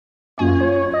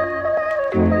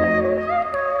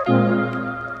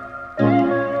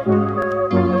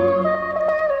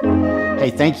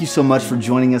thank you so much for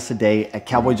joining us today at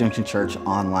Cowboy Junction Church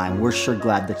Online. We're sure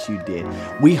glad that you did.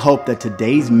 We hope that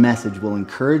today's message will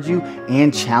encourage you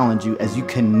and challenge you as you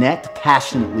connect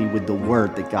passionately with the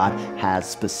word that God has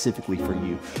specifically for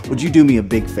you. Would you do me a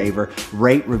big favor?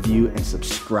 Rate, review, and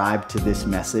subscribe to this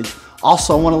message.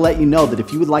 Also, I want to let you know that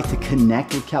if you would like to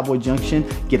connect with Cowboy Junction,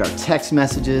 get our text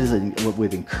messages and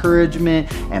with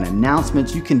encouragement and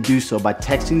announcements, you can do so by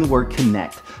texting the word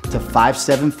connect to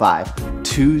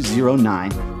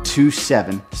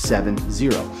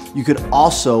 575-209-2770. You could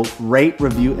also rate,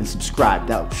 review, and subscribe.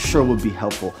 That sure would be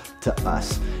helpful to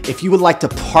us. If you would like to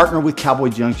partner with Cowboy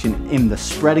Junction in the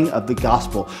spreading of the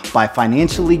gospel by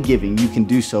financially giving, you can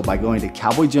do so by going to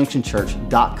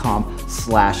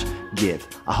cowboyjunctionchurch.com/give.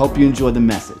 I hope you enjoy the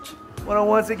message. I want to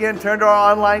once again turn to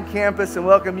our online campus and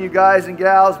welcome you guys and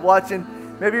gals watching.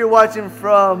 Maybe you're watching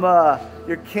from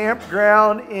your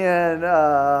campground in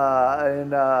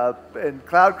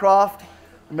Cloudcroft,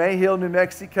 Mayhill, New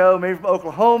Mexico, maybe from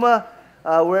Oklahoma,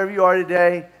 wherever you are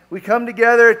today. We come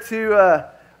together to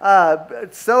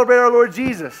celebrate our Lord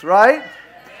Jesus, right?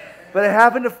 But it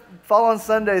happened to fall on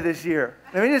Sunday this year.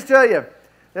 Let me just tell you,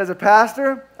 as a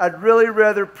pastor, I'd really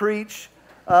rather preach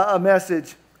a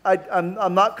message.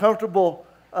 I'm not comfortable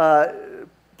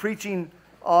preaching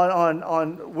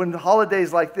on when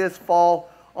holidays like this fall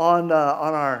on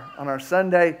our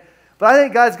Sunday, but I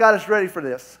think God's got us ready for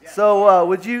this. Yeah. So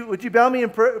would you bow me in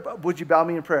prayer? Would you bow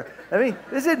me in prayer?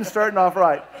 This isn't starting off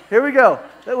right. Here we go.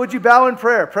 Would you bow in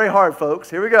prayer? Pray hard, folks.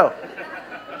 Here we go.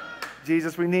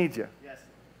 Jesus, we need you. Yes.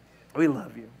 We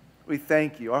love you. We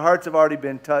thank you. Our hearts have already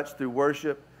been touched through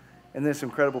worship and this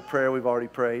incredible prayer we've already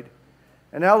prayed.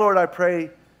 And now, Lord, I pray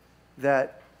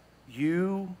that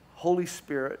you, Holy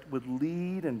Spirit, would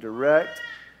lead and direct.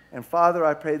 And Father,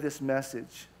 I pray this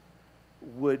message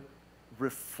would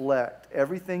reflect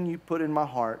everything you put in my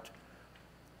heart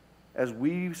as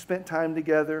we spent time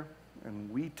together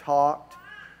and we talked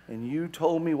and you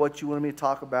told me what you wanted me to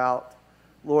talk about.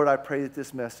 Lord, I pray that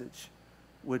this message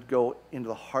would go into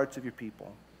the hearts of your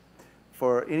people.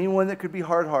 For anyone that could be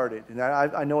hard-hearted, and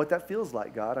I know what that feels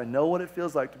like, God. I know what it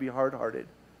feels like to be hard-hearted.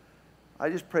 I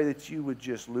just pray that you would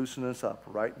just loosen us up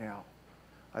right now.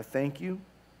 I thank you.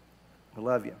 I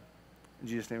love you. In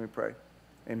Jesus' name we pray.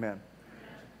 Amen.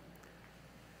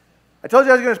 I told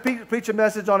you I was going to preach a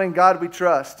message on In God We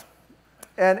Trust.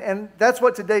 And that's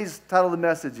what today's title of the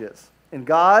message is. In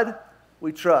God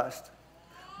We Trust.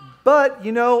 But,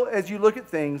 you know, as you look at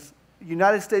things, the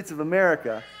United States of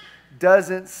America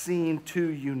doesn't seem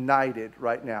too united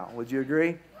right now. Would you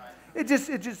agree? Just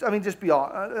be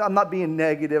honest. I'm not being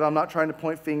negative. I'm not trying to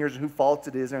point fingers at whose fault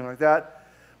it is or anything like that.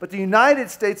 But the United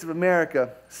States of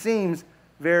America seems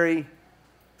very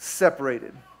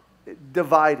separated,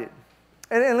 divided.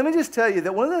 And let me just tell you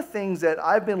that one of the things that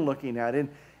I've been looking at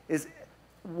is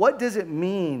what does it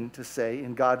mean to say,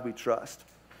 in God we trust?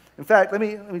 In fact, let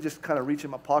me just kind of reach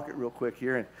in my pocket real quick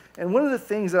here. And one of the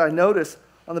things that I notice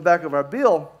on the back of our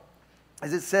bill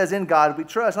is it says, in God we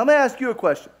trust. I'm going to ask you a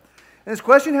question. And this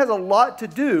question has a lot to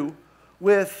do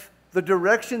with the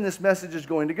direction this message is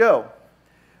going to go.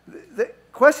 The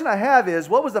question I have is,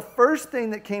 what was the first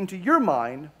thing that came to your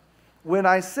mind when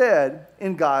I said,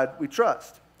 in God we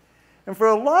trust? And for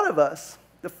a lot of us,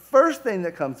 the first thing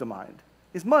that comes to mind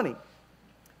is money.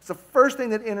 It's the first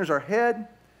thing that enters our head.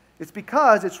 It's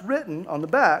because it's written on the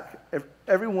back of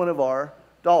every one of our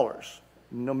dollars.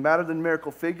 No matter the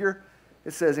numerical figure,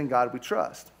 it says, in God we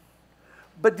trust.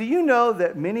 But do you know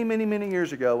that many, many, many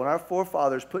years ago, when our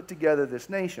forefathers put together this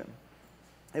nation,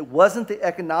 it wasn't the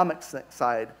economic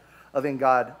side of in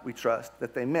God we trust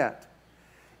that they meant.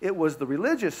 It was the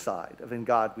religious side of in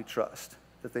God we trust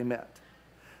that they meant.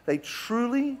 They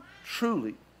truly,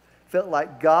 truly felt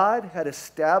like God had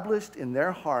established in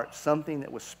their hearts something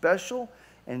that was special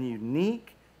and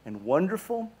unique and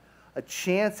wonderful, a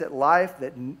chance at life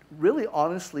that really,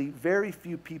 honestly, very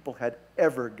few people had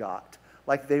ever got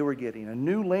like they were getting. A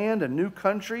new land, a new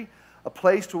country, a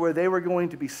place to where they were going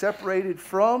to be separated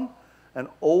from an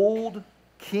old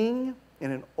king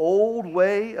and an old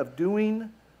way of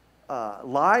doing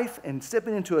life and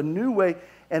stepping into a new way.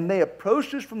 And they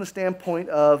approached us from the standpoint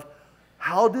of,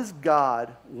 how does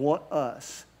God want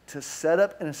us to set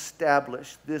up and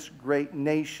establish this great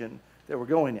nation that we're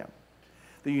going in?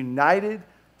 The United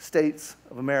States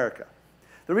of America.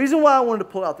 The reason why I wanted to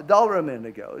pull out the dollar a minute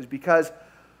ago is because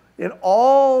in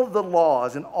all the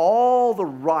laws and all the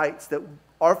rights that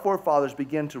our forefathers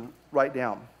began to write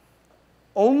down,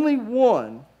 only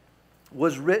one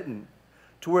was written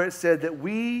to where it said that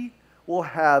we will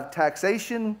have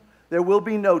taxation. There will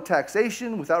be no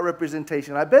taxation without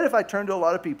representation. I bet if I turned to a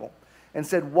lot of people and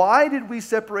said, why did we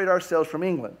separate ourselves from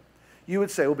England? You would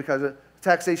say, well, because of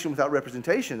taxation without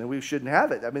representation, then we shouldn't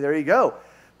have it. I mean, there you go.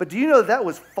 But do you know that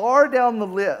was far down the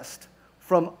list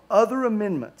from other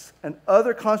amendments and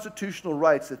other constitutional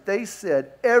rights that they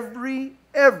said every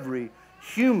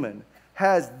human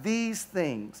has these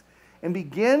things, and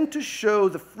began to show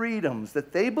the freedoms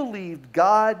that they believed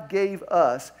God gave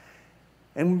us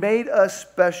and made us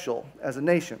special as a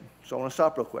nation. So I want to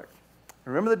stop real quick.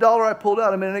 Remember the dollar I pulled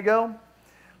out a minute ago?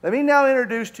 Let me now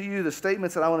introduce to you the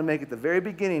statements that I want to make at the very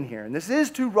beginning here. And this is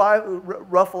to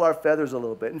ruffle our feathers a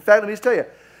little bit. In fact, let me just tell you,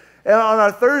 on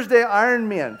our Thursday Iron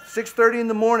Men, 6:30 in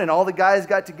the morning, all the guys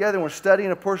got together and were studying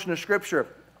a portion of Scripture.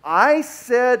 I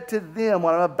said to them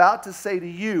what I'm about to say to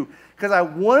you, because I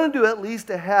wanted to at least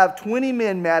to have 20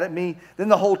 men mad at me, then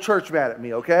the whole church mad at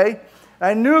me, okay?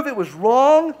 I knew if it was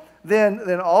wrong,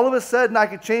 then all of a sudden I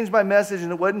could change my message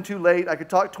and it wasn't too late. I could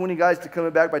talk 20 guys to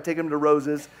coming back by taking them to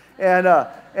Rose's, and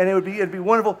it'd be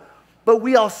wonderful. But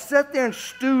we all sat there and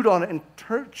stewed on it and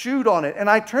chewed on it. And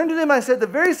I turned to them, I said the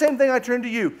very same thing I turned to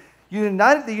you. The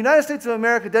United States of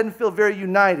America doesn't feel very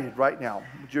united right now.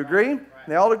 Would you agree?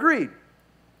 They all agreed.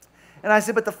 And I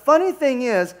said, but the funny thing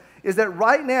is that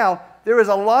right now there is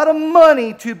a lot of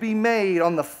money to be made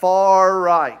on the far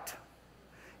right.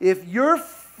 If you're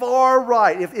far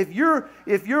right, if you're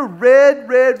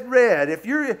red, if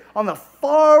you're on the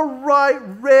far right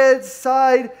red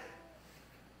side,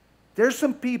 there's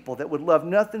some people that would love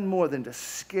nothing more than to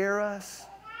scare us,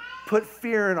 put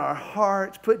fear in our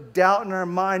hearts, put doubt in our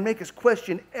mind, make us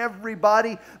question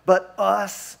everybody but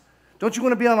us. Don't you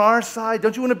want to be on our side?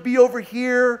 Don't you want to be over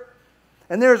here?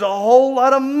 And there's a whole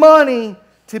lot of money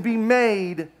to be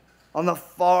made on the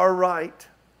far right.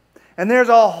 And there's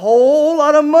a whole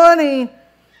lot of money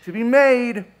to be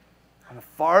made on the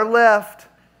far left.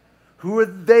 Who are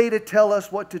they to tell us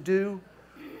what to do?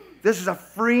 This is a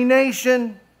free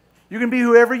nation. You can be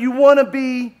whoever you want to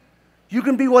be. You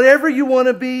can be whatever you want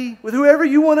to be, with whoever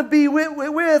you want to be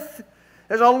with.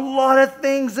 There's a lot of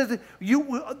things.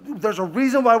 There's a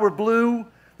reason why we're blue.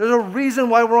 There's a reason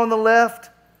why we're on the left.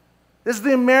 This is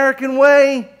the American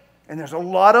way. And there's a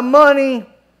lot of money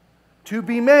to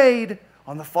be made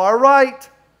on the far right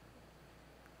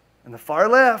and the far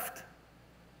left.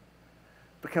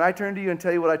 But can I turn to you and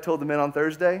tell you what I told the men on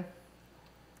Thursday?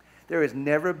 There has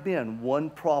never been one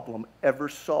problem ever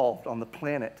solved on the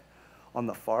planet on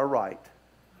the far right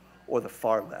or the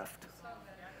far left.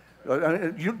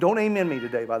 You don't amen me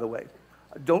today, by the way.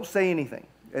 Don't say anything.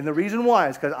 And the reason why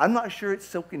is because I'm not sure it's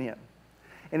soaking in.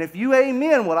 And if you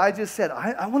amen what I just said,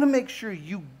 I want to make sure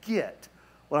you get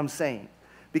what I'm saying.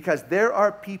 Because there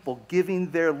are people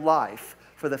giving their life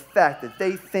for the fact that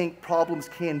they think problems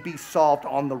can be solved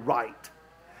on the right.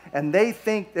 And they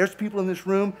think, there's people in this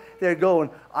room, they're going,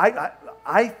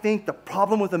 I think the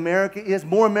problem with America is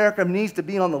more America needs to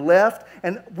be on the left,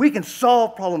 and we can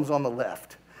solve problems on the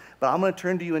left. But I'm going to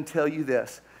turn to you and tell you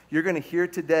this. You're going to hear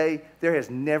today, there has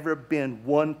never been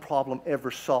one problem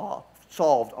ever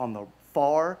solved on the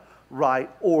far right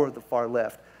or the far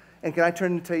left. And can I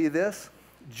turn and tell you this?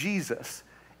 Jesus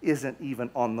isn't even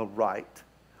on the right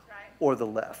or the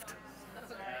left.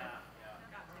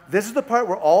 This is the part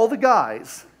where all the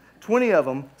guys, 20 of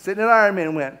them, sitting at Iron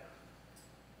Man went,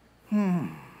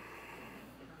 and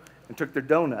took their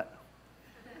donut,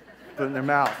 put it in their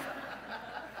mouth.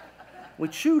 We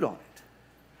chewed on it.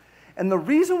 And the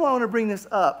reason why I want to bring this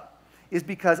up is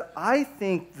because I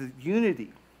think the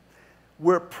unity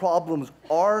where problems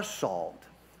are solved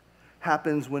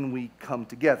happens when we come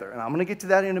together. And I'm going to get to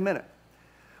that in a minute.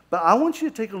 But I want you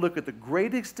to take a look at the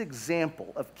greatest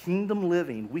example of kingdom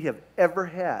living we have ever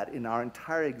had in our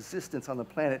entire existence on the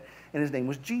planet, and his name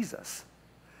was Jesus.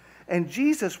 And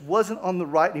Jesus wasn't on the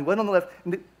right and he wasn't on the left.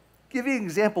 And to give you an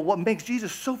example, what makes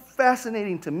Jesus so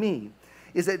fascinating to me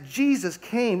is that Jesus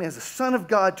came as the Son of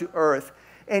God to earth,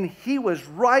 and he was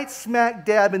right smack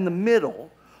dab in the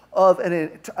middle of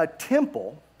a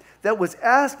temple that was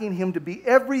asking him to be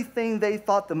everything they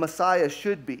thought the Messiah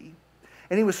should be.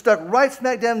 And he was stuck right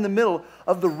smack down in the middle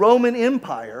of the Roman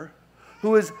Empire,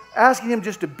 who was asking him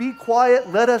just to be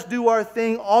quiet, let us do our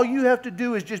thing. All you have to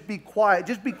do is just be quiet.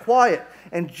 Just be quiet.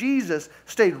 And Jesus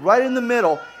stayed right in the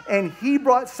middle, and he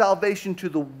brought salvation to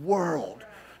the world.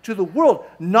 To the world.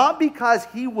 Not because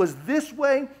he was this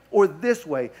way or this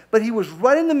way, but he was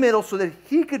right in the middle so that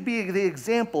he could be the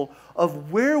example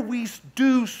of where we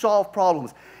do solve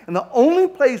problems. And the only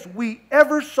place we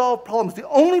ever solve problems, the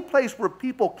only place where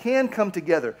people can come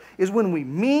together is when we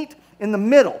meet in the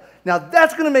middle. Now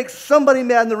that's going to make somebody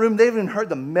mad in the room. They haven't even heard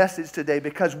the message today,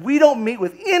 because we don't meet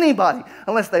with anybody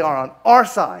unless they are on our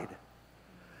side.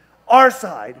 Our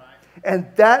side. And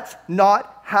that's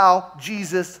not how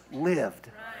Jesus lived.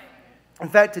 In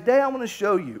fact, today I want to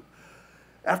show you,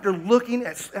 after looking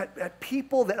at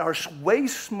people that are way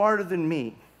smarter than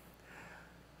me,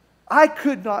 I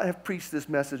could not have preached this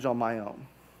message on my own.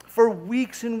 For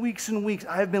weeks and weeks and weeks,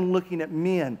 I have been looking at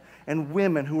men and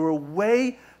women who are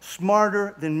way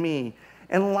smarter than me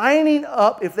and lining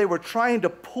up if they were trying to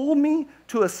pull me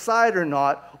to a side or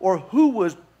not, or who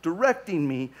was directing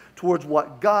me towards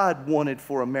what God wanted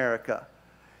for America.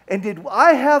 And did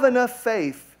I have enough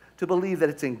faith to believe that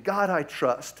it's in God I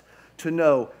trust, to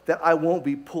know that I won't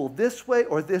be pulled this way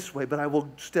or this way, but I will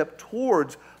step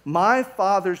towards my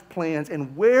Father's plans,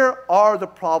 and where are the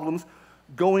problems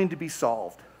going to be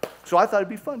solved? So I thought it'd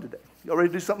be fun today. Y'all ready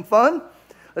to do something fun?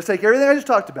 Let's take everything I just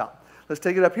talked about. Let's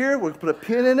take it up here. We'll put a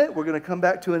pin in it. We're going to come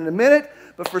back to it in a minute.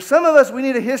 But for some of us, we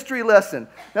need a history lesson.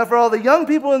 Now, for all the young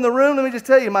people in the room, let me just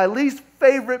tell you, my least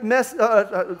favorite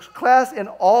class in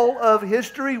all of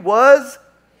history was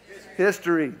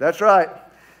history. That's right.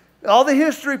 All the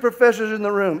history professors in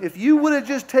the room, if you would have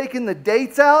just taken the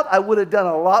dates out, I would have done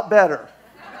a lot better.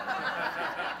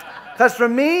 Because for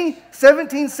me,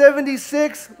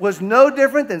 1776 was no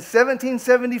different than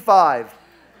 1775.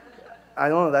 I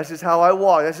don't know, that's just how I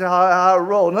walk, that's just how I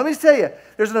roll. And let me tell you,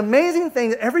 there's an amazing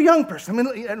thing that every young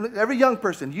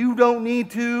person, you don't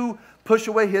need to push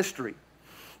away history.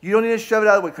 You don't need to shove it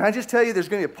out of the way. Can I just tell you, there's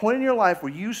going to be a point in your life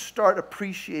where you start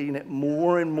appreciating it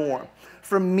more and more.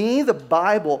 For me, the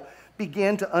Bible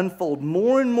began to unfold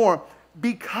more and more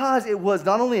because it was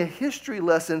not only a history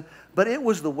lesson, but it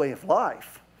was the way of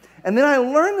life. And then I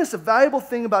learned this valuable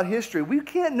thing about history. We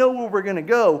can't know where we're going to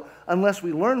go unless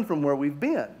we learn from where we've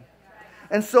been.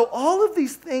 And so all of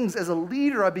these things, as a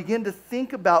leader, I begin to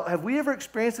think about, have we ever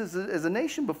experienced this as a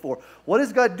nation before? What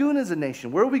is God doing as a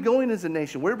nation? Where are we going as a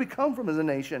nation? Where did we come from as a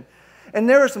nation? And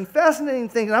there are some fascinating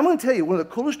things. And I'm going to tell you, one of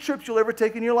the coolest trips you'll ever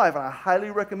take in your life, and I highly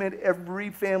recommend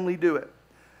every family do it,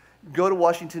 go to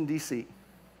Washington, D.C.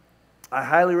 I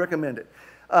highly recommend it.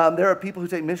 There are people who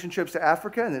take mission trips to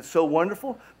Africa, and it's so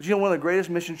wonderful. But you know, one of the greatest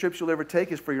mission trips you'll ever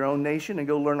take is for your own nation and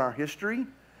go learn our history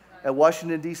at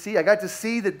Washington, D.C. I got to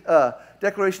see the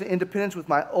Declaration of Independence with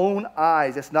my own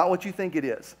eyes. That's not what you think it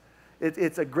is.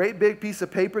 It's a great big piece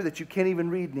of paper that you can't even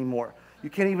read anymore.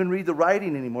 You can't even read the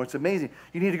writing anymore. It's amazing.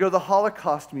 You need to go to the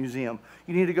Holocaust Museum.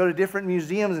 You need to go to different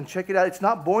museums and check it out. It's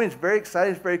not boring. It's very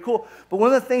exciting. It's very cool. But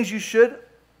one of the things you should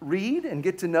read and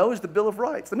get to know is the Bill of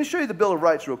Rights. Let me show you the Bill of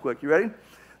Rights real quick. You ready?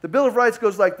 The Bill of Rights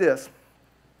goes like this.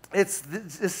 It's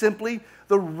simply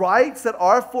the rights that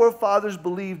our forefathers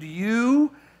believed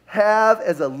you have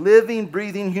as a living,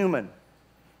 breathing human.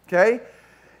 Okay?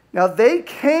 Now, they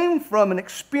came from an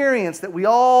experience that we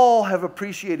all have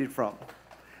appreciated from.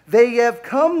 They have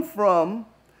come from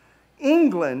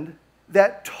England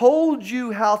that told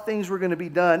you how things were going to be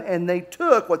done, and they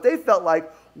took what they felt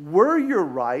like were your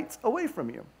rights away from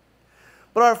you.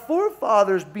 But our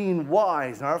forefathers, being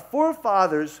wise, and our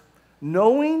forefathers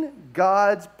knowing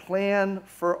God's plan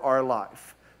for our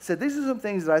life, said these are some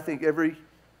things that I think every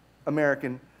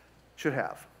American should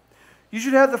have. You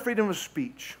should have the freedom of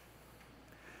speech.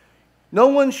 No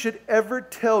one should ever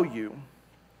tell you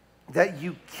that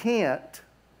you can't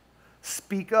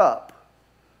speak up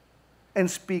and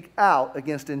speak out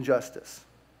against injustice.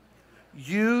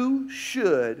 You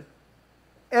should,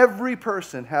 every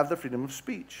person, have the freedom of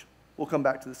speech. We'll come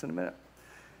back to this in a minute.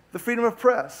 The freedom of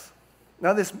press.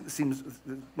 Now this seems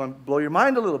to blow your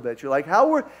mind a little bit. You're like,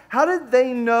 how did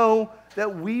they know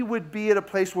that we would be at a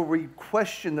place where we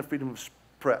question the freedom of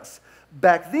press?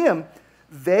 Back then,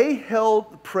 they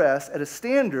held the press at a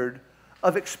standard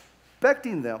of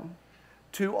expecting them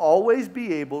to always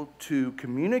be able to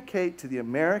communicate to the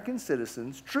American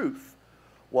citizens truth.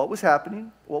 What was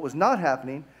happening, what was not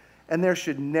happening, and there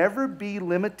should never be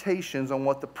limitations on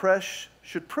what the press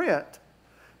should print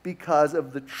because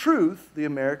of the truth the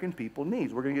American people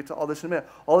needs. We're going to get to all this in a minute.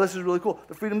 All this is really cool.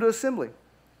 The freedom to assembly.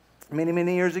 Many,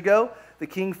 many years ago, the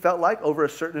king felt like over a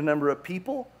certain number of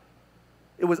people,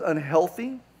 it was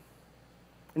unhealthy.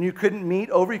 And you couldn't meet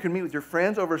with your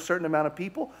friends over a certain amount of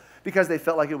people because they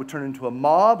felt like it would turn into a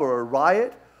mob or a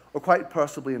riot or quite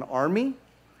possibly an army.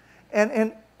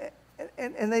 And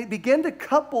they began to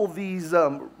couple these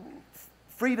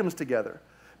freedoms together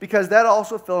because that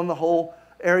also fell in the whole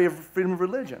area of freedom of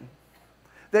religion.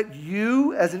 That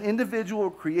you as an individual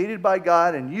were created by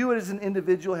God, and you as an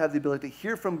individual have the ability to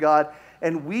hear from God,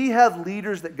 and we have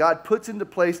leaders that God puts into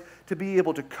place to be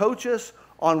able to coach us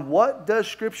on what does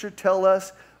Scripture tell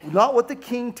us, not what the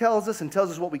king tells us and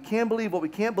tells us what we can believe, what we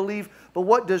can't believe, but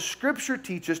what does Scripture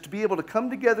teach us to be able to come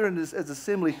together in this, as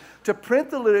assembly to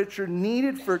print the literature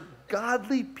needed for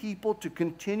godly people to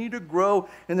continue to grow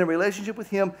in their relationship with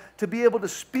Him, to be able to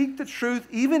speak the truth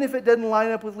even if it doesn't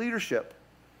line up with leadership.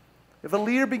 If a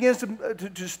leader begins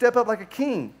to step up like a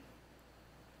king,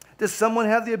 does someone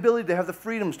have the ability to have the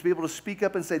freedoms to be able to speak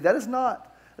up and say, that is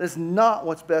not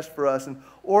what's best for us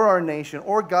or our nation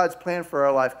or God's plan for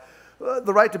our life?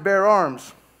 The right to bear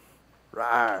arms.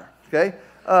 Rawr, okay?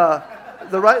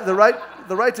 The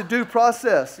right to due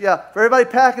process. Yeah, for everybody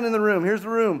packing in the room, here's the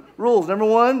room. Rules. Number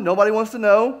 1, nobody wants to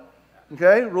know.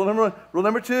 Okay, rule number 1. Rule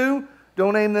number 2,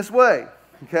 don't aim this way.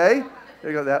 Okay,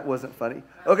 there you go. That wasn't funny.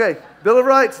 Okay, Bill of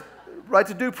Rights. Right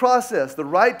to due process, the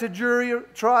right to jury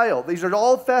trial. These are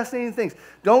all fascinating things.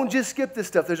 Don't just skip this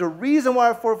stuff. There's a reason why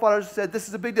our forefathers said this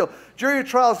is a big deal. Jury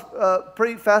trial is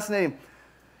pretty fascinating.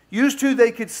 Used to,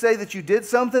 they could say that you did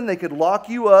something, they could lock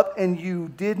you up, and you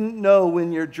didn't know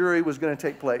when your jury was going to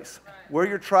take place, where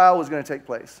your trial was going to take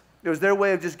place. It was their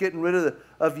way of just getting rid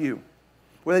of you,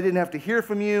 where they didn't have to hear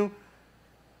from you,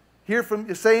 you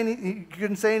couldn't say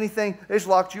anything, they just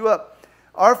locked you up.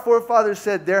 Our forefathers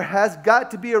said there has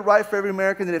got to be a right for every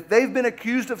American that if they've been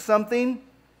accused of something,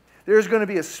 there's going to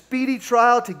be a speedy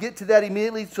trial to get to that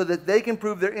immediately so that they can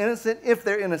prove they're innocent if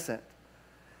they're innocent.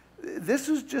 This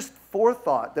was just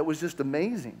forethought that was just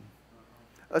amazing.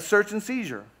 A search and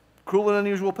seizure, cruel and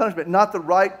unusual punishment. Not the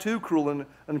right to cruel and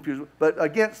unusual, but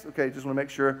against. Okay, just want to make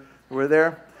sure we're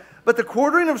there. But the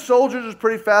quartering of soldiers is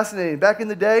pretty fascinating. Back in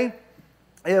the day,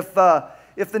 if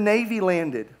the Navy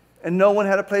landed and no one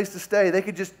had a place to stay, they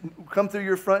could just come through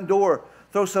your front door,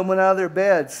 throw someone out of their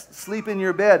bed, sleep in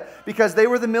your bed, because they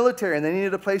were the military and they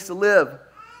needed a place to live.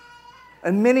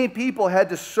 And many people had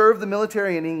to serve the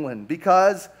military in England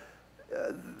because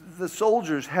the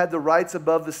soldiers had the rights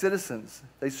above the citizens.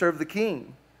 They served the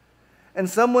king. And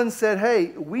someone said, hey,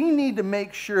 we need to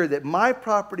make sure that my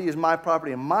property is my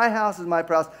property and my house is my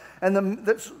house. And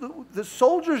the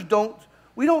soldiers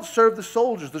we don't serve the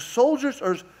soldiers. The soldiers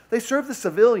they serve the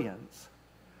civilians.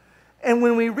 And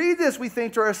when we read this, we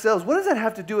think to ourselves, what does that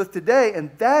have to do with today?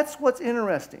 And that's what's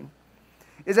interesting,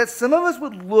 is that some of us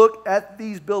would look at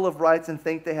these Bill of Rights and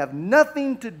think they have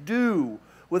nothing to do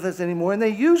with us anymore. And they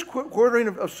use quartering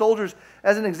of soldiers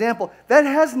as an example. That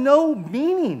has no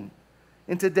meaning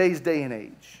in today's day and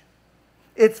age.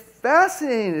 It's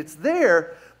fascinating, it's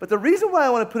there, but the reason why I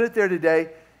want to put it there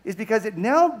today is because it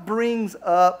now brings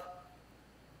up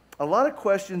a lot of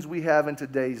questions we have in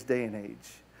today's day and age.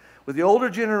 With the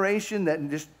older generation that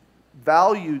just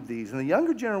valued these, and the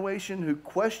younger generation who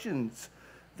questions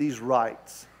these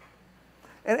rights.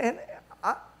 And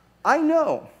I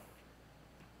know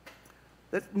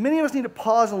that many of us need to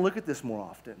pause and look at this more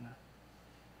often.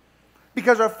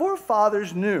 Because our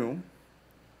forefathers knew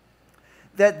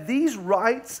that these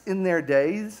rights in their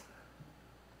days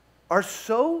are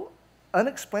so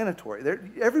unexplanatory.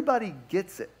 Everybody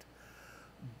gets it.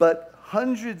 But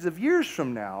hundreds of years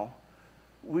from now,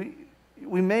 we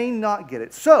may not get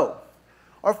it. So,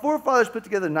 our forefathers put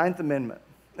together the Ninth Amendment.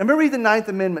 I'm going to read the Ninth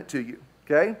Amendment to you,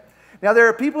 okay? Now, there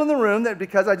are people in the room that,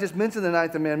 because I just mentioned the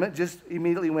Ninth Amendment, just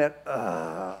immediately went,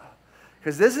 ugh.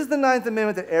 Because this is the Ninth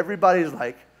Amendment that everybody's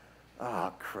like,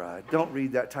 oh, crud, don't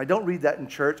read that, Ty. Don't read that in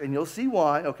church, and you'll see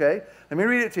why, okay? Let me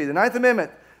read it to you. The Ninth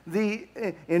Amendment, the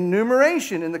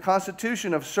enumeration in the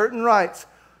Constitution of certain rights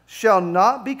shall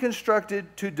not be constructed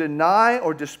to deny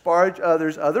or disparage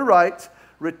others other rights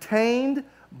retained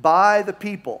by the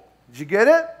people. Did you get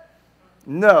it?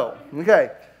 No.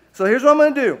 Okay. So here's what I'm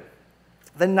going to do.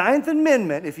 The Ninth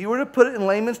Amendment, if you were to put it in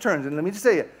layman's terms, and let me just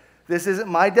tell you, this isn't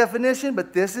my definition,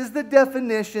 but this is the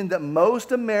definition that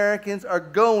most Americans are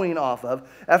going off of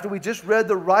after we just read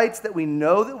the rights that we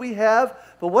know that we have.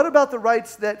 But what about the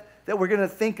rights that we're going to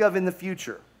think of in the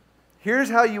future? Here's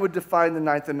how you would define the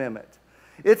Ninth Amendment.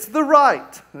 It's the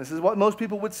right, this is what most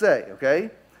people would say, okay?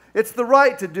 It's the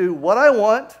right to do what I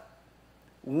want,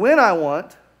 when I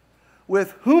want,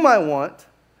 with whom I want,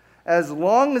 as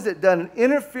long as it doesn't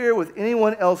interfere with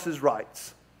anyone else's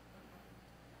rights.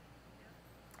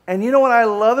 And you know what I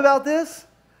love about this?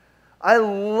 I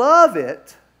love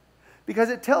it because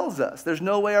it tells us there's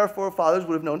no way our forefathers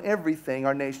would have known everything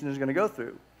our nation is going to go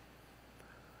through.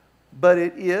 But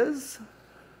it is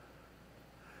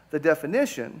the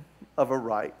definition of a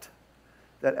right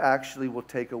that actually will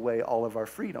take away all of our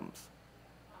freedoms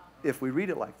if we read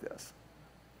it like this.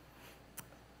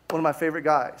 One of my favorite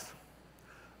guys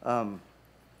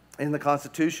in the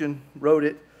Constitution wrote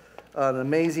it, an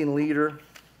amazing leader,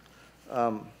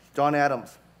 John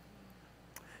Adams,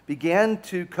 began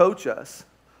to coach us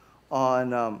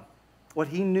on what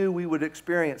he knew we would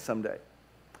experience someday.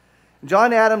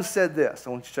 John Adams said this, I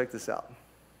want you to check this out.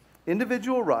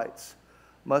 Individual rights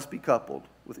must be coupled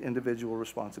with individual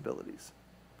responsibilities.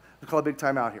 Let's call a big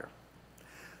time out here.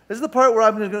 This is the part where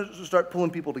I'm going to start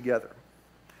pulling people together.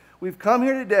 We've come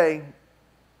here today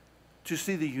to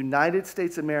see the United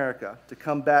States of America to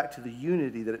come back to the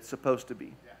unity that it's supposed to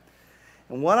be.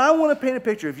 And what I want to paint a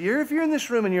picture, if you're in this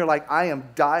room and you're like, I am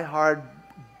diehard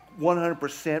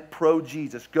 100% pro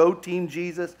Jesus, go team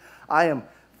Jesus, I am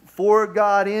for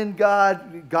God, in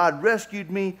God, God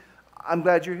rescued me, I'm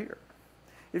glad you're here.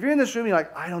 If you're in this room, you're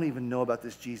like, I don't even know about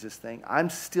this Jesus thing. I'm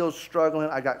still struggling.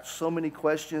 I got so many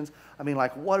questions. I mean,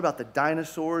 like, what about the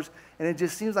dinosaurs? And it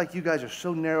just seems like you guys are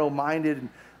so narrow-minded. And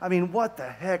I mean, what the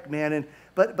heck, man?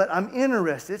 But I'm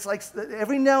interested. It's like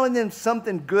every now and then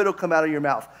something good will come out of your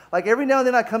mouth. Like every now and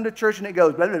then I come to church and it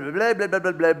goes, blah, blah, blah, blah, blah, blah,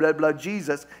 blah, blah, blah, blah,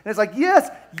 Jesus. And it's like,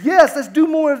 yes, let's do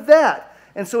more of that.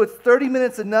 And so it's 30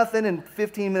 minutes of nothing and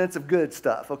 15 minutes of good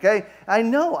stuff, okay? I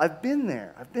know. I've been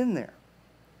there.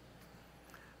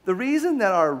 The reason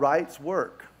that our rights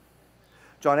work,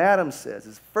 John Adams says,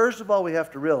 is first of all we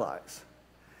have to realize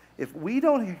if we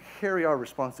don't carry our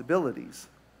responsibilities,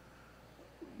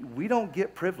 we don't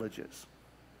get privileges.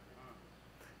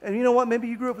 And you know what? Maybe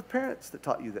you grew up with parents that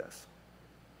taught you this.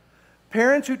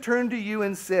 Parents who turned to you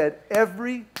and said,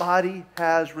 everybody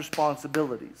has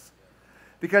responsibilities.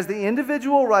 Because the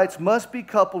individual rights must be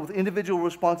coupled with individual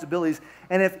responsibilities.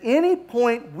 And if any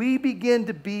point we begin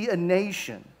to be a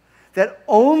nation that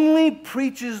only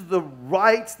preaches the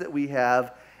rights that we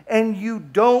have, and you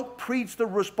don't preach the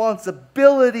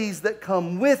responsibilities that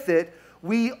come with it,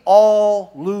 we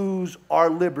all lose our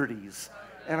liberties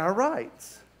and our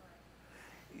rights.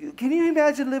 Can you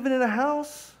imagine living in a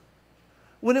house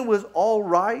when it was all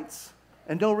rights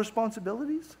and no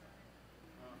responsibilities?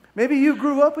 Maybe you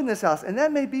grew up in this house, and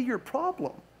that may be your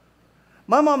problem.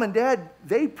 My mom and dad,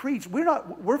 they preach,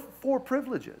 we're for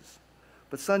privileges.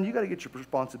 But son, you got to get your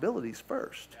responsibilities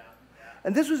first.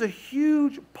 And this was a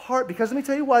huge part, because let me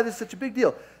tell you why this is such a big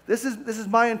deal. This is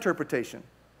my interpretation.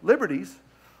 Liberties,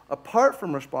 apart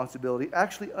from responsibility,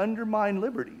 actually undermine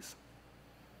liberties.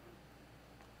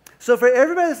 So for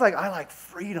everybody that's like, I like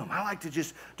freedom. I like to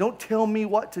just, don't tell me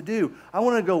what to do. I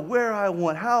want to go where I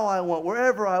want, how I want,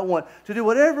 wherever I want, to do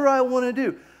whatever I want to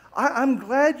do. I'm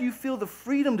glad you feel the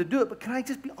freedom to do it, but can I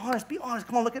just be honest? Be honest.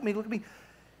 Come on, look at me.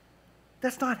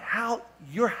 That's not how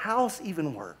your house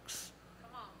even works.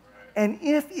 And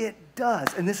if it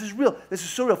does, and this is real, this is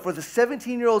so real, for the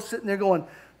 17-year-old sitting there going,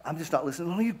 I'm just not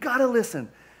listening. No, you've got to listen,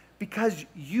 because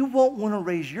you won't want to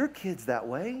raise your kids that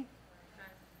way.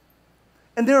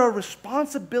 And there are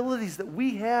responsibilities that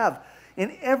we have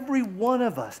in every one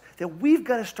of us that we've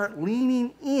got to start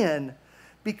leaning in,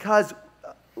 because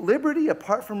liberty,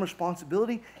 apart from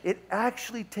responsibility, it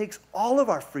actually takes all of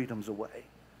our freedoms away.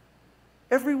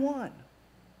 Every one.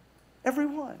 Every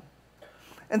one.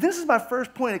 And this is my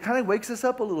first point. It kind of wakes us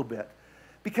up a little bit,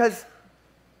 because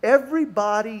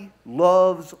everybody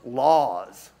loves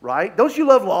laws, right? Don't you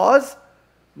love laws?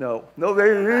 No,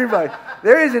 there isn't anybody.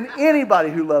 There isn't anybody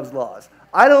who loves laws.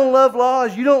 I don't love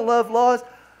laws. You don't love laws.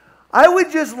 I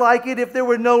would just like it if there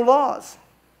were no laws.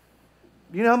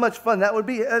 You know how much fun that would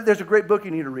be? There's a great book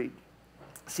you need to read.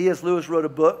 C.S. Lewis wrote a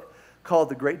book called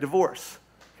The Great Divorce.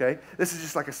 Okay? This is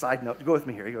just like a side note. Go with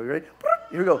me here. You ready?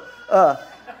 Here we go.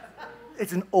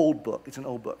 It's an old book.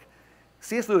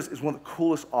 C.S. Lewis is one of the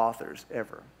coolest authors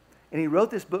ever. And he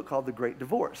wrote this book called The Great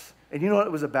Divorce. And you know what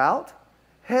it was about?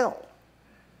 Hell.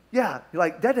 Yeah, you're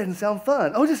like, that doesn't sound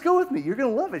fun. Oh, just go with me. You're going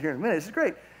to love it here in a minute. This is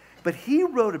great. But he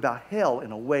wrote about hell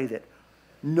in a way that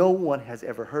no one has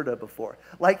ever heard of before.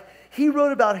 Like, he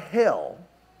wrote about hell,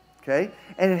 okay?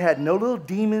 And it had no little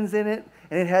demons in it.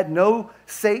 And it had no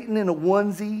Satan in a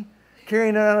onesie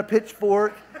carrying around a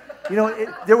pitchfork. You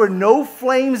know, there were no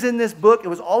flames in this book. It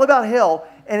was all about hell,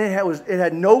 and it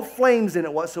had no flames in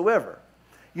it whatsoever.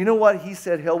 You know what he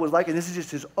said hell was like? And this is just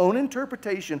his own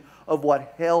interpretation of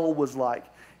what hell was like.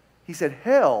 He said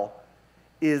hell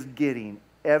is getting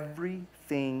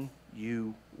everything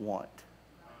you want.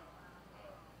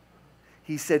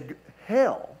 He said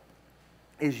hell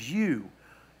is you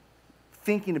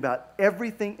thinking about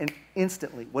everything and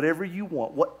instantly, whatever you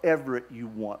want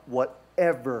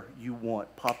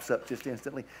pops up just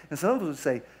instantly. And some of us would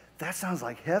say, that sounds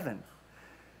like heaven.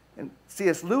 And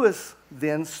C.S. Lewis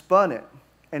then spun it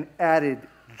and added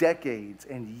decades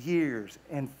and years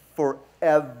and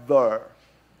forever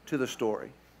to the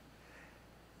story.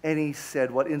 And he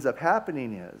said what ends up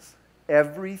happening is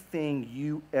everything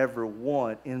you ever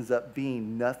want ends up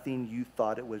being nothing you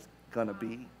thought it was going to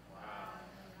be.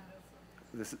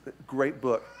 This is a great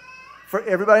book. For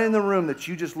everybody in the room that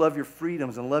you just love your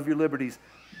freedoms and love your liberties,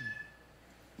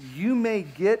 you may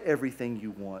get everything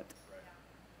you want,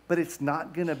 but it's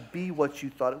not going to be what you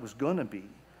thought it was going to be.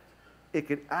 It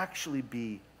could actually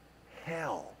be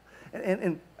hell.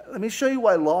 And let me show you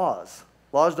why laws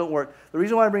don't work. The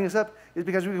reason why I bring this up is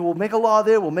because we'll make a law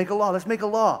there, we'll make a law, let's make a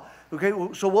law. Okay,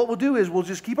 so what we'll do is we'll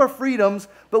just keep our freedoms,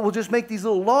 but we'll just make these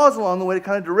little laws along the way to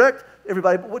kind of direct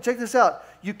everybody. But check this out.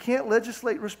 You can't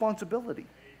legislate responsibility.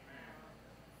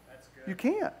 You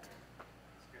can't.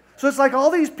 So it's like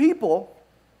all these people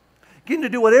getting to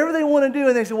do whatever they want to do,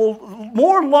 and they say, well,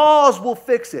 more laws will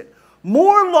fix it.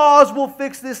 More laws will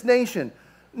fix this nation.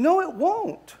 No, it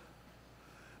won't.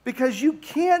 Because you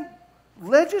can't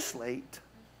legislate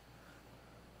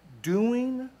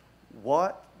doing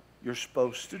what you're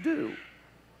supposed to do.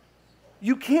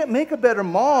 You can't make a better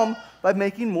mom by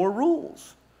making more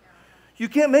rules. You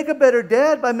can't make a better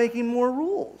dad by making more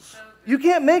rules. You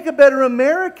can't make a better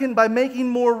American by making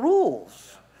more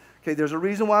rules. Okay, there's a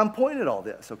reason why I'm pointing at all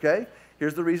this, okay?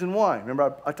 Here's the reason why.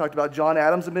 Remember I talked about John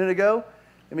Adams a minute ago?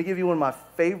 Let me give you one of my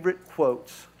favorite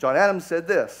quotes. John Adams said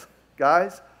this,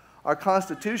 guys, our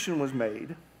Constitution was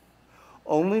made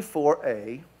only for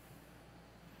a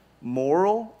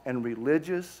moral and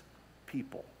religious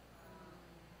people.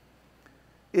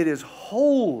 It is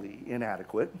wholly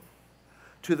inadequate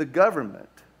to the government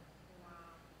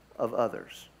of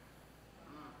others.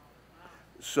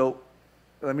 So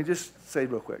let me just say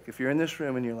real quick, if you're in this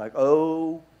room and you're like,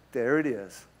 oh, there it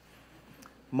is.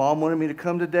 Mom wanted me to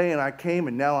come today and I came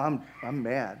and now I'm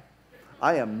mad.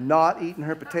 I am not eating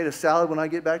her potato salad when I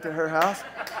get back to her house.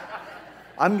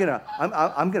 I'm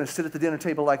gonna sit at the dinner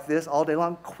table like this all day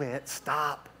long. Quit,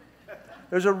 stop.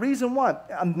 There's a reason why.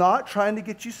 I'm not trying to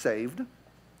get you saved.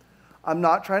 I'm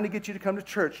not trying to get you to come to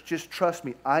church. Just trust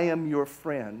me. I am your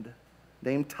friend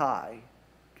named Ty.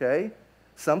 Okay?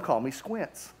 Some call me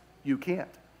Squints. You can't.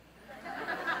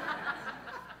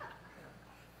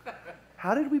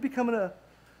 How did we become a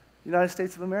United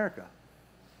States of America?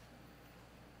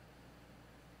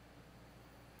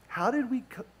 How did we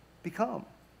become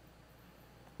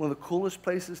one of the coolest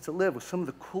places to live with some of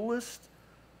the coolest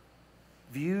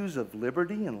views of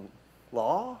liberty and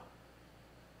law?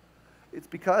 It's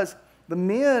because the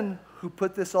men who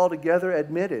put this all together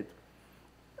admitted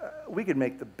we could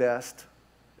make the best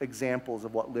examples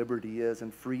of what liberty is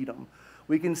and freedom.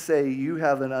 We can say you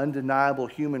have an undeniable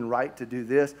human right to do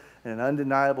this and an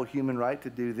undeniable human right to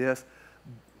do this.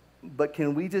 But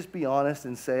can we just be honest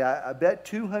and say, I bet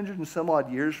 200 and some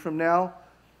odd years from now,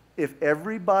 if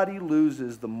everybody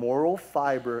loses the moral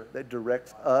fiber that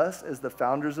directs us as the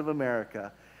founders of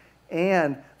America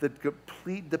and the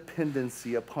complete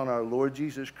dependency upon our Lord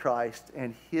Jesus Christ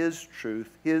and His truth,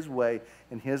 His way,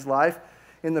 and His life,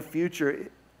 in the future,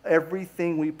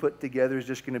 everything we put together is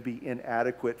just going to be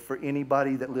inadequate for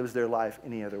anybody that lives their life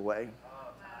any other way.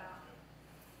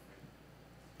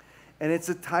 And it's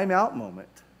a timeout moment.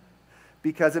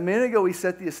 Because a minute ago we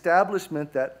set the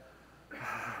establishment that,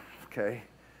 okay,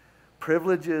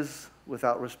 privileges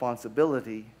without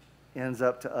responsibility ends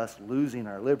up to us losing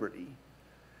our liberty.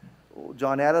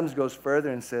 John Adams goes further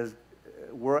and says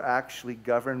we're actually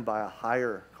governed by a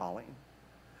higher calling.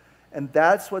 And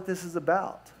that's what this is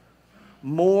about.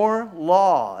 More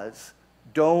laws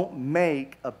don't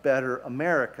make a better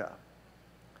America.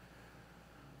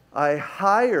 A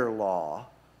higher law,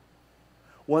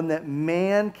 one that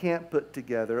man can't put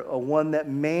together, or one that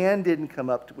man didn't come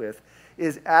up with,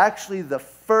 is actually the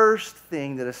first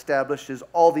thing that establishes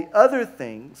all the other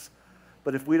things.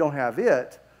 But if we don't have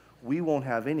it, we won't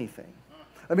have anything.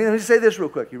 Let me say this real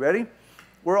quick. You ready?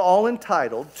 We're all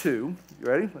entitled to, you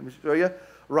ready? Let me show you,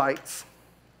 rights.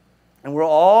 And we're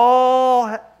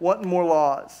all wanting more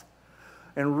laws.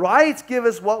 And rights give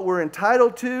us what we're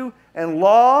entitled to, and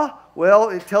law, well,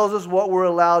 it tells us what we're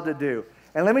allowed to do.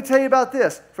 And let me tell you about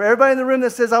this. For everybody in the room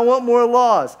that says, I want more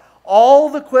laws, all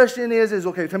the question is,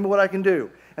 okay, tell me what I can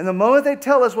do. And the moment they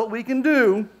tell us what we can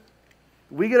do,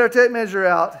 we get our tape measure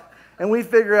out, and we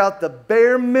figure out the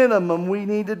bare minimum we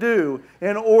need to do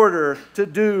in order to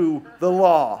do the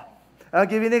law. I'll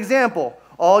give you an example.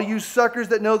 All you suckers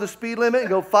that know the speed limit and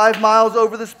go 5 miles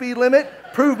over the speed limit,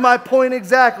 prove my point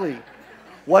exactly.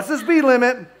 What's the speed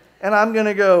limit? And I'm going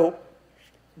to go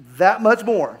that much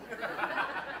more.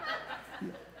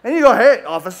 And you go, hey,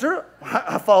 officer,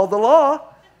 I followed the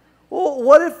law. Well,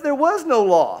 what if there was no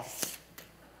law?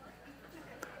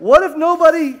 What if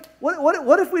nobody,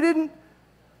 what if we didn't,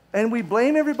 and we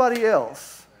blame everybody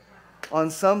else on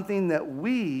something that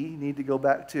we need to go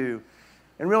back to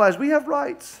and realize we have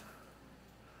rights.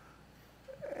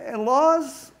 And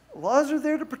laws are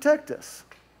there to protect us.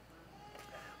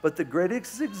 But the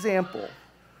greatest example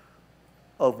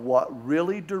of what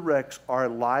really directs our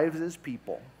lives as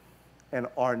people and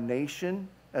our nation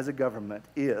as a government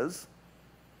is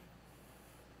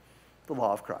the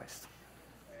law of Christ.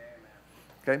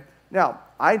 Okay? Now,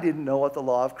 I didn't know what the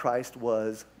law of Christ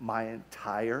was my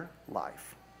entire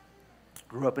life.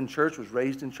 Grew up in church, was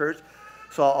raised in church,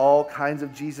 saw all kinds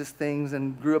of Jesus things,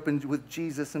 and grew up with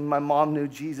Jesus, and my mom knew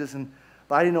Jesus,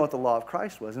 but I didn't know what the law of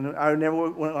Christ was. And when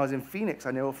I was in Phoenix,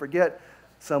 I never will forget,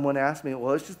 someone asked me,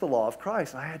 well, it's just the law of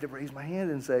Christ. And I had to raise my hand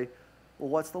and say, well,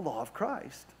 what's the law of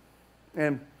Christ?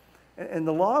 And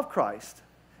the law of Christ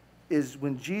is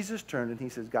when Jesus turned and he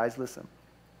says, guys, listen,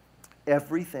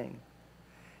 everything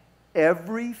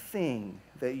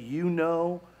that you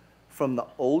know from the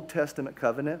Old Testament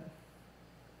covenant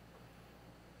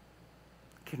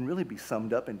can really be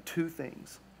summed up in two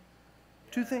things.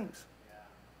 Two things.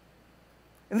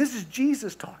 And this is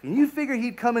Jesus talking. You figure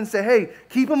he'd come and say, hey,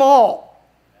 keep them all.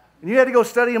 And you had to go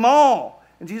study them all.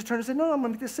 And Jesus turned and said, no, I'm going to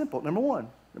make this simple. Number one.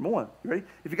 You ready?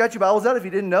 If you got your Bibles out, if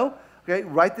you didn't know, okay,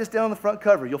 write this down on the front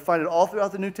cover. You'll find it all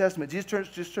throughout the New Testament. Jesus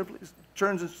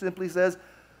turns and simply says,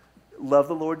 love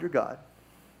the Lord your God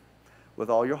with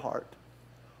all your heart,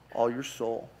 all your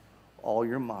soul, all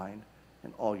your mind,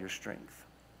 and all your strength.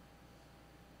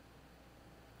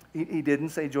 He didn't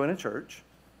say join a church.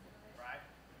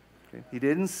 Okay. He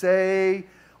didn't say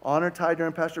honor Ty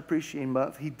during Pastor Appreciation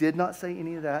Month. He did not say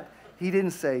any of that. He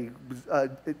didn't say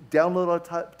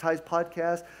download Ty's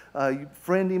podcast,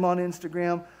 friend him on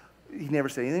Instagram. He never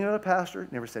said anything about a pastor,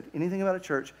 never said anything about a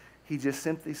church. He just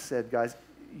simply said, guys,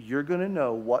 you're going to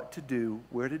know what to do,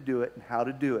 where to do it, and how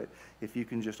to do it if you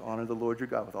can just honor the Lord your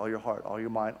God with all your heart, all your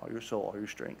mind, all your soul, all your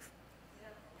strength.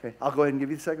 Okay, I'll go ahead and give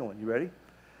you the second one. You ready?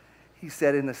 He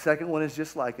said, and the second one is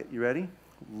just like it. You ready?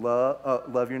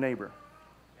 Love your neighbor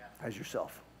as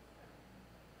yourself.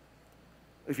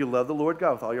 If you love the Lord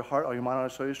God with all your heart, all your mind, all your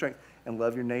soul, all your strength, and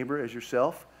love your neighbor as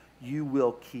yourself, you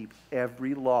will keep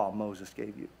every law Moses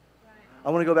gave you. I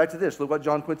want to go back to this. Look what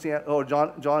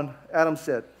John Adams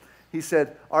said. He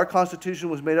said, our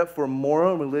Constitution was made up for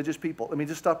moral and religious people. Let me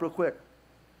just stop real quick.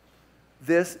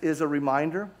 This is a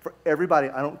reminder for everybody.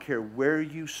 I don't care where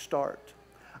you start.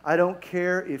 I don't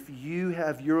care if you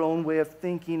have your own way of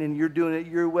thinking and you're doing it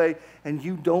your way and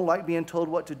you don't like being told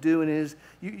what to do. And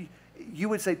you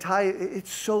would say, Ty,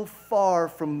 it's so far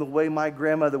from the way my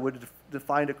grandmother would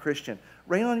define a Christian.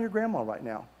 Rain on your grandma right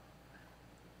now.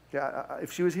 Yeah,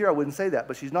 if she was here, I wouldn't say that,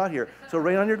 but she's not here. So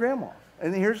rain on your grandma.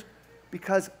 And here's,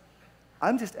 because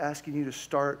I'm just asking you to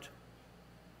start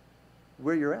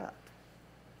where you're at.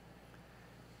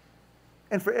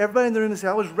 And for everybody in the room to say,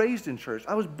 I was raised in church,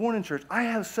 I was born in church, I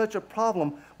have such a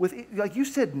problem with, like you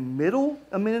said middle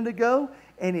a minute ago,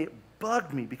 and it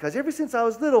bugged me because ever since I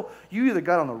was little, you either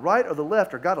got on the right or the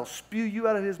left, or God will spew you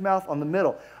out of his mouth on the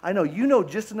middle. I know you know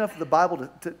just enough of the Bible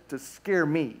to scare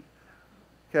me,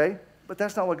 okay? But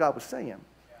that's not what God was saying.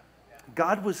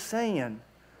 God was saying,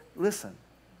 listen,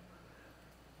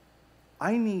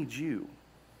 I need you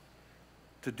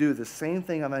to do the same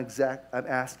thing I'm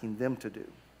asking them to do.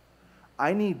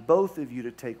 I need both of you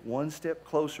to take one step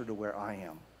closer to where I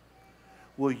am.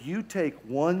 Will you take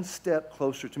one step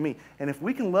closer to me? And if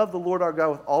we can love the Lord our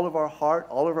God with all of our heart,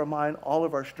 all of our mind, all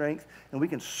of our strength, and we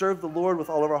can serve the Lord with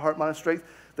all of our heart, mind, and strength,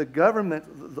 the government,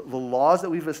 the laws that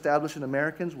we've established in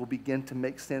Americans will begin to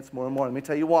make sense more and more. Let me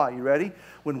tell you why. You ready?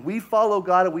 When we follow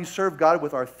God and we serve God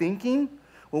with our thinking,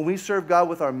 when we serve God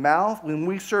with our mouth, when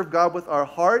we serve God with our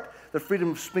heart, the freedom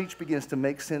of speech begins to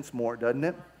make sense more, doesn't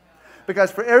it?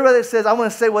 Because for everybody that says, I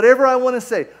want to say whatever I want to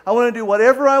say, I want to do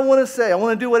whatever I want to say, I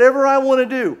want to do whatever I want to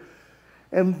do.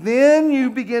 And then you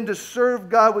begin to serve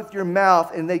God with your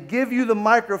mouth and they give you the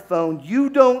microphone. You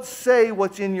don't say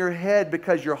what's in your head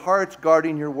because your heart's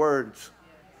guarding your words.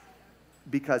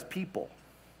 Because people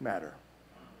matter.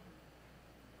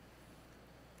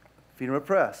 Freedom of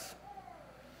press.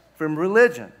 From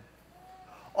religion.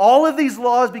 All of these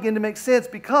laws begin to make sense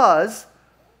because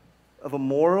of a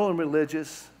moral and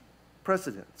religious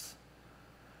precedence.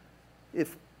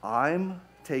 If I'm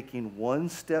taking one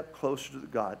step closer to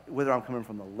God, whether I'm coming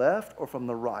from the left or from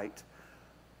the right,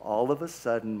 all of a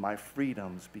sudden my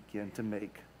freedoms begin to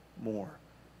make more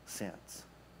sense.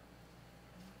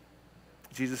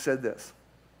 Jesus said this,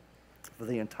 for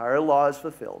the entire law is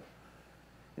fulfilled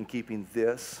in keeping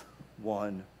this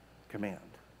one command.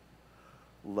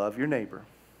 Love your neighbor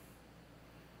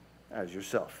as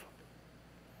yourself.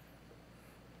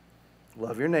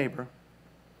 Love your neighbor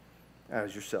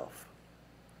as yourself.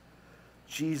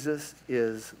 Jesus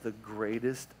is the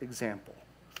greatest example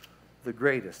of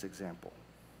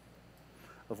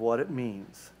what it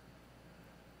means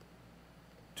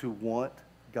to want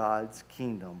God's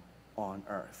kingdom on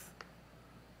earth.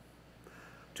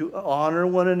 To honor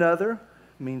one another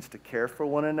means to care for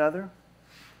one another,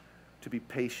 to be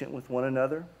patient with one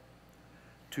another,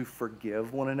 to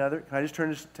forgive one another. Can I just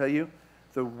turn to tell you,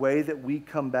 the way that we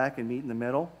come back and meet in the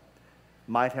middle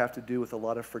might have to do with a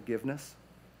lot of forgiveness.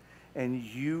 And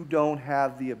you don't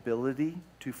have the ability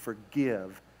to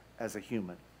forgive as a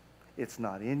human. It's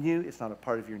not in you. It's not a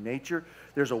part of your nature.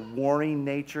 There's a warring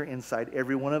nature inside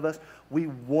every one of us. We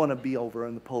want to be over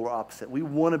in the polar opposite. We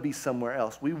want to be somewhere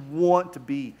else. We want to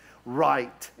be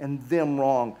right and them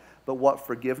wrong. But what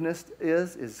forgiveness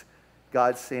is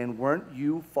God saying, weren't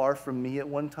you far from me at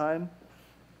one time?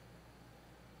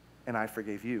 And I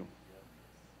forgave you.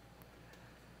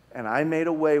 And I made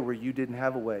a way where you didn't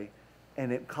have a way.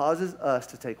 And it causes us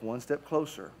to take one step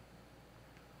closer.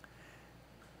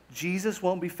 Jesus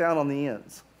won't be found on the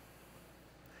ends.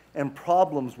 And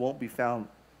problems won't be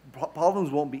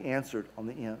answered on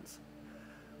the ends.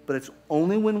 But it's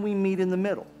only when we meet in the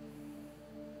middle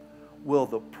will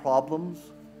the problems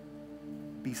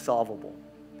be solvable.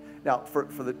 Now, for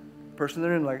the person in the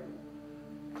room, like,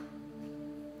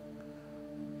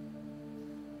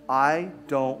 I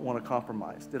don't want to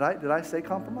compromise. Did I say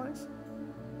compromise?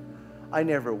 I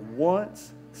never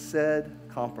once said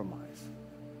compromise.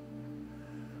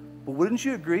 But wouldn't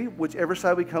you agree, whichever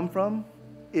side we come from,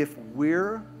 if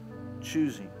we're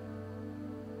choosing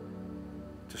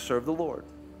to serve the Lord,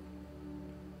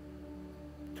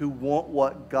 to want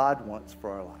what God wants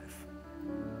for our life,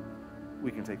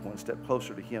 we can take one step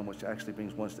closer to Him, which actually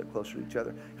brings one step closer to each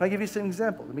other. Can I give you some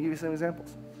examples? Let me give you some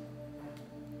examples.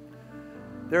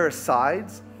 There are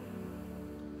sides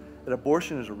that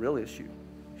abortion is a real issue,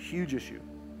 huge issue.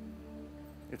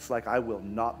 It's like, I will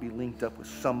not be linked up with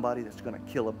somebody that's going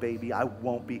to kill a baby. I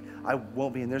won't be.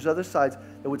 And there's other sides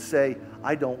that would say,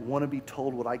 I don't want to be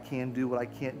told what I can do, what I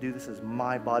can't do. This is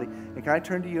my body. And can I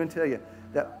turn to you and tell you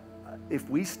that if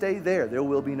we stay there, there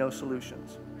will be no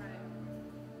solutions.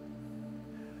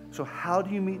 So how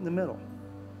do you meet in the middle?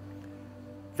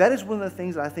 That is one of the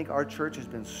things that I think our church has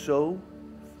been so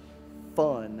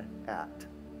fun at,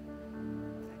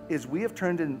 is we have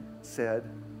turned and said,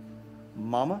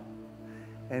 Mama,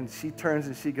 and she turns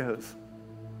and she goes,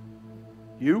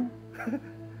 you?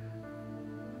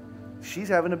 She's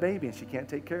having a baby and she can't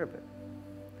take care of it.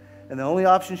 And the only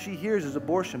option she hears is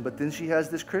abortion, but then she has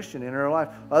this Christian in her life,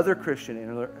 other Christian in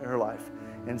her life,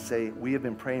 and say, we have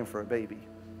been praying for a baby.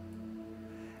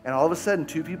 And all of a sudden,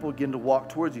 two people begin to walk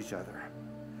towards each other.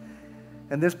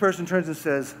 And this person turns and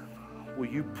says, will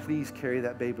you please carry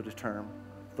that baby to term?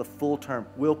 The full term.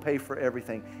 We'll pay for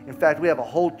everything. In fact, we have a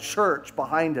whole church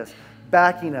behind us,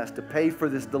 backing us to pay for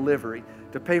this delivery,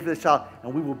 to pay for this child,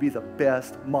 and we will be the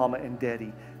best mama and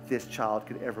daddy this child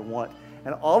could ever want.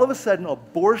 And all of a sudden,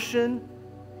 abortion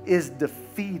is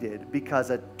defeated because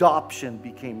adoption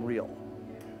became real.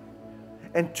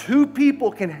 And two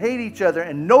people can hate each other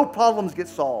and no problems get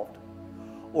solved.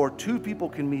 Or two people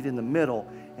can meet in the middle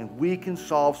and we can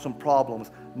solve some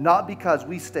problems, not because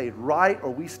we stayed right or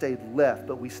we stayed left,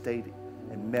 but we stayed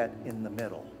and met in the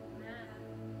middle.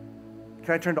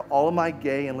 Can I turn to all of my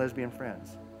gay and lesbian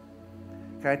friends?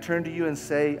 Can I turn to you and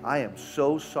say, I am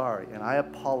so sorry and I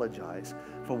apologize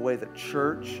for the way the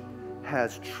church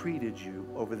has treated you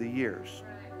over the years.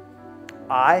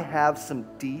 I have some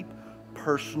deep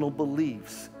personal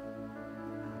beliefs.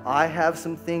 I have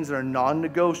some things that are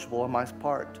non-negotiable on my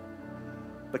part.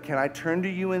 But can I turn to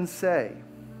you and say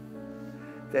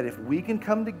that if we can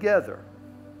come together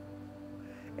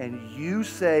and you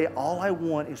say, all I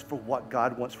want is for what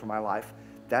God wants for my life,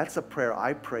 that's a prayer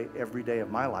I pray every day of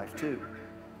my life too.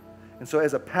 And so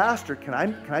as a pastor, can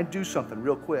I do something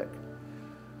real quick?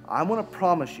 I want to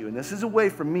promise you, and this is a way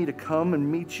for me to come and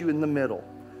meet you in the middle.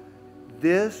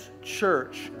 This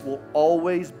church will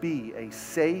always be a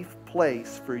safe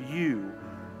place for you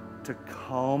to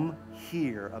come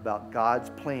hear about God's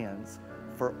plans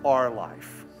for our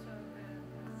life.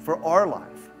 For our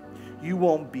life. You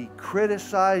won't be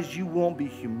criticized. You won't be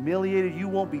humiliated. You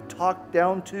won't be talked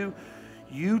down to.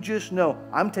 You just know,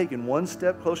 I'm taking one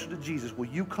step closer to Jesus. Will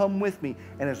you come with me?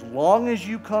 And as long as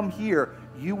you come here,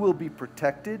 you will be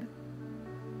protected.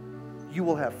 You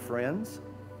will have friends.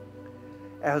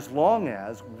 As long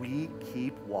as we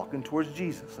keep walking towards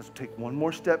Jesus. Let's take one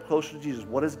more step closer to Jesus.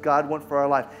 What does God want for our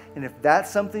life? And if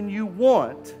that's something you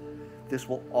want, this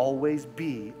will always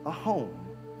be a home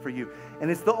for you. And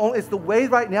it's the way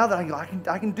right now that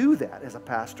I can do that as a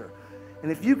pastor. And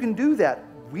if you can do that,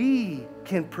 we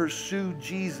can pursue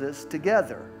Jesus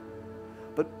together.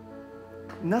 But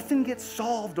nothing gets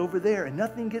solved over there, and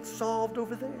nothing gets solved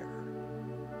over there.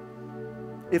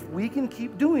 If we can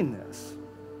keep doing this,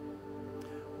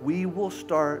 we will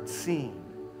start seeing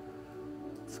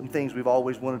some things we've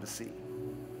always wanted to see.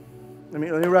 Let me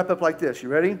wrap up like this. You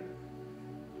ready?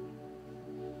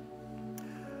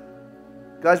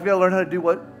 Guys, we got to learn how to do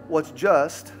what's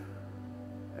just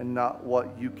and not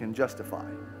what you can justify.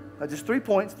 Just 3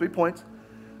 points, 3 points.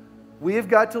 We have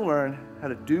got to learn how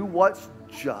to do what's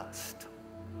just,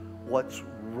 what's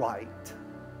right,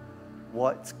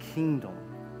 what's kingdom,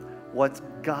 what's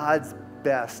God's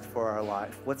best for our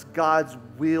life, what's God's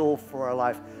will for our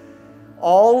life.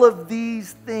 All of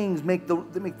these things make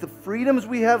the freedoms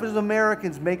we have as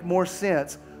Americans make more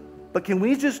sense. But can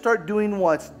we just start doing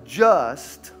what's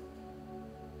just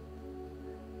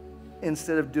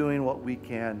instead of doing what we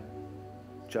can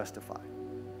justify?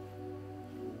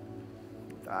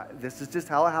 This is just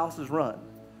how a house is run.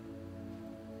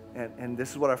 And this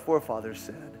is what our forefathers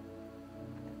said.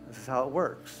 This is how it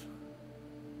works.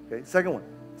 Okay, second one,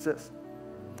 it's this.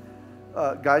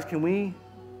 Guys, can we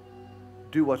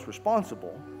do what's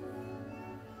responsible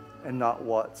and not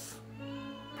what's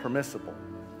permissible?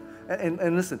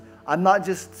 And listen, I'm not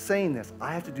just saying this.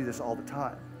 I have to do this all the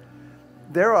time.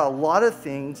 There are a lot of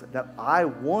things that I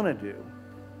want to do,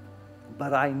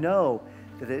 but I know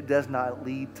that it does not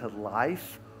lead to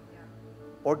life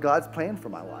or God's plan for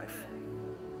my life.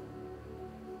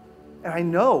 And I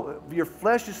know your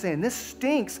flesh is saying, this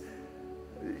stinks.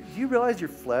 Do you realize your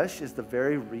flesh is the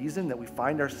very reason that we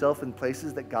find ourselves in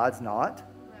places that God's not?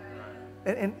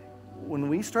 And when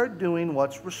we start doing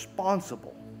what's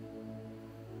responsible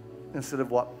instead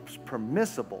of what's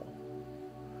permissible,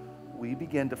 we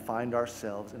begin to find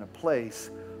ourselves in a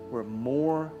place where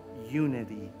more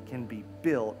unity can be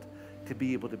built to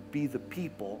be able to be the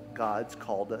people God's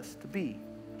called us to be.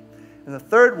 And the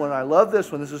third one, I love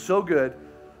this one, this is so good,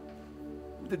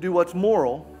 to do what's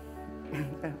moral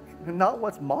and not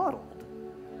what's modeled.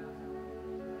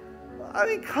 I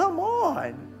mean, come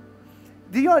on.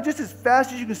 Do you know, just as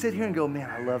fast as you can sit here and go, man,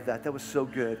 I love that. That was so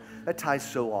good. That Ty's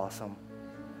so awesome.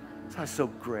 Ty's so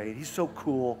great. He's so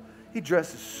cool. He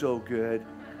dresses so good.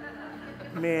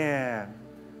 Man.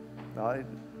 No,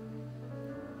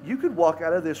 you could walk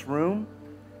out of this room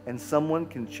and someone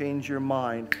can change your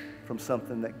mind from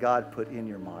something that God put in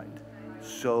your mind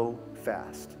so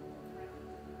fast.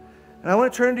 And I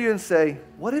want to turn to you and say,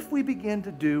 what if we begin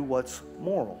to do what's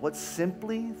moral, what's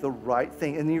simply the right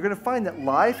thing? And you're going to find that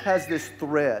life has this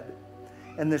thread.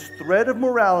 And this thread of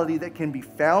morality that can be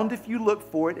found if you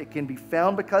look for it, it can be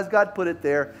found because God put it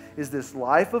there, is this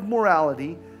life of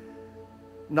morality,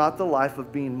 not the life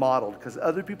of being modeled. Because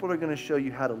other people are going to show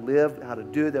you how to live, how to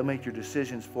do it. They'll make your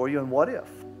decisions for you. And what if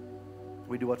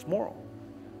we do what's moral,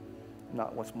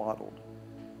 not what's modeled?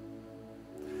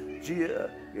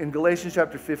 In Galatians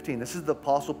chapter 15, this is the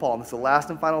Apostle Paul, and this is the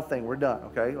last and final thing. We're done,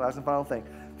 okay? Last and final thing.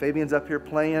 Fabian's up here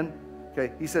playing.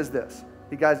 Okay, he says this.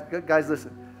 Hey, guys,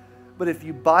 listen. But if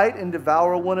you bite and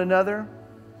devour one another,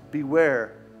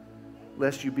 beware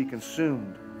lest you be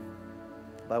consumed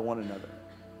by one another.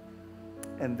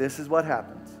 And this is what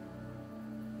happens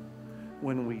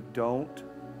when we don't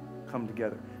come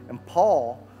together. And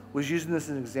Paul was using this as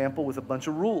an example with a bunch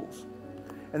of rules.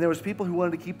 And there was people who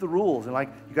wanted to keep the rules. And like,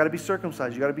 you got to be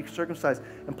circumcised. You got to be circumcised.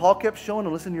 And Paul kept showing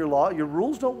them, listen, your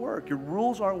rules don't work. Your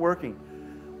rules aren't working.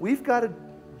 We've got to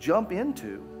jump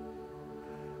into,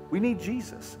 we need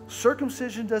Jesus.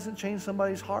 Circumcision doesn't change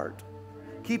somebody's heart.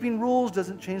 Keeping rules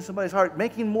doesn't change somebody's heart.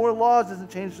 Making more laws doesn't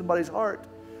change somebody's heart.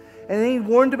 And then he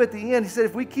warned them at the end. He said,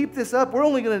 if we keep this up, we're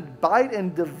only going to bite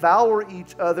and devour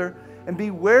each other. And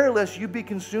beware lest you be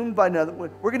consumed by another.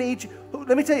 We're going to eat you.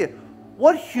 Let me tell you,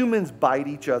 what humans bite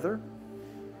each other?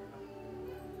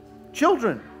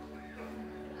 Children.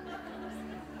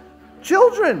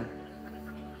 Children.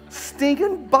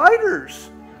 Stinking biters.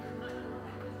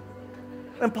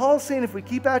 And Paul's saying if we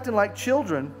keep acting like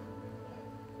children,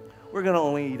 we're going to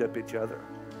only eat up each other.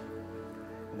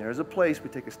 And there's a place we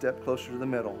take a step closer to the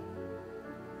middle.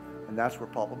 And that's where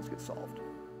problems get solved.